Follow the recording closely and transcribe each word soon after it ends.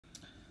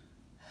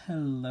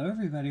Hello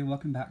everybody,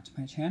 welcome back to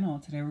my channel.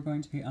 Today we're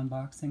going to be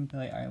unboxing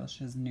Billie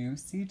Eilish's new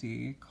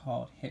CD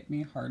called Hit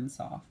Me Hard and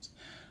Soft.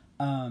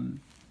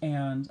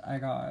 And I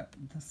got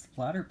the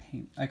splatter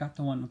paint. I got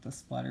the one with the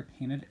splatter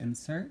painted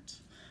insert.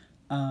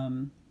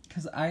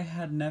 Because I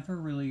had never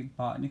really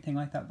bought anything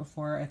like that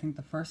before. I think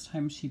the first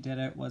time she did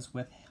it was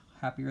with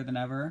Happier Than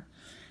Ever.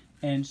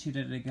 And she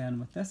did it again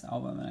with this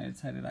album, and I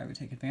decided I would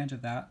take advantage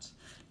of that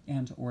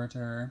and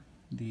order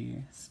the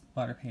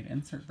splatter paint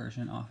insert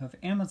version off of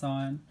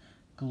Amazon.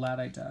 Glad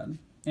I did. And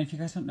if you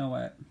guys don't know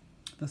what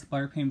the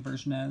splatter paint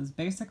version is,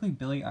 basically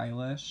Billie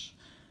Eilish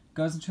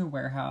goes into a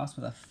warehouse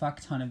with a fuck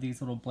ton of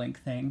these little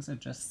blank things and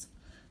just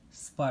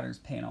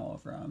splatters paint all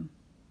over them.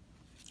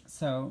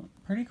 So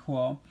pretty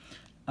cool.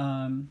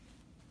 So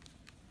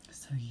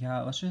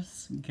yeah, let's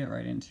just get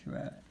right into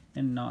it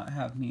and not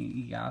have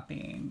me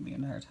yapping the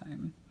entire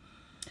time.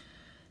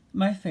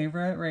 My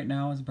favorite right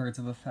now is Birds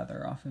of a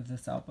Feather off of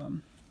this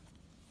album.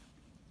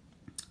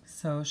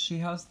 So she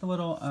has the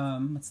little,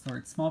 what's the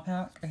word, small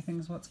pack, I think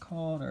is what it's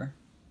called, or,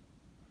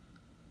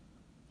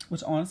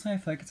 which honestly I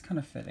feel like it's kind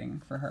of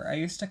fitting for her. I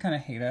used to kind of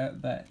hate it,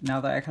 but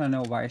now that I kind of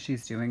know why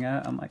she's doing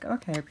it, I'm like,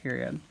 okay,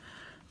 period.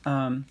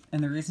 And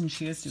the reason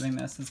she is doing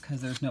this is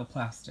because there's no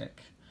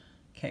plastic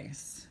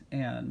case,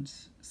 and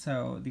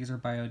so these are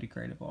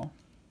biodegradable.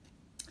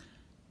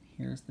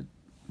 Here's the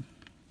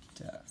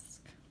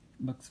disc.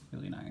 Looks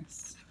really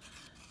nice.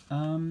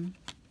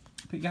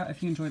 But yeah,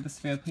 if you enjoyed this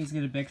video, please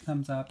give it a big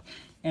thumbs up.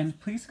 And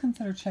please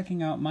consider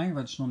checking out my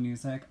original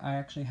music. I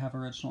actually have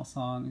original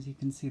songs. You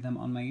can see them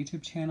on my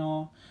YouTube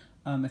channel.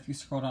 If you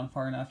scroll down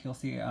far enough, you'll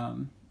see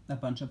a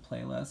bunch of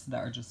playlists that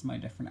are just my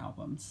different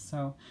albums.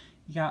 So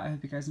yeah, I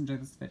hope you guys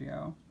enjoyed this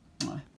video. Mwah.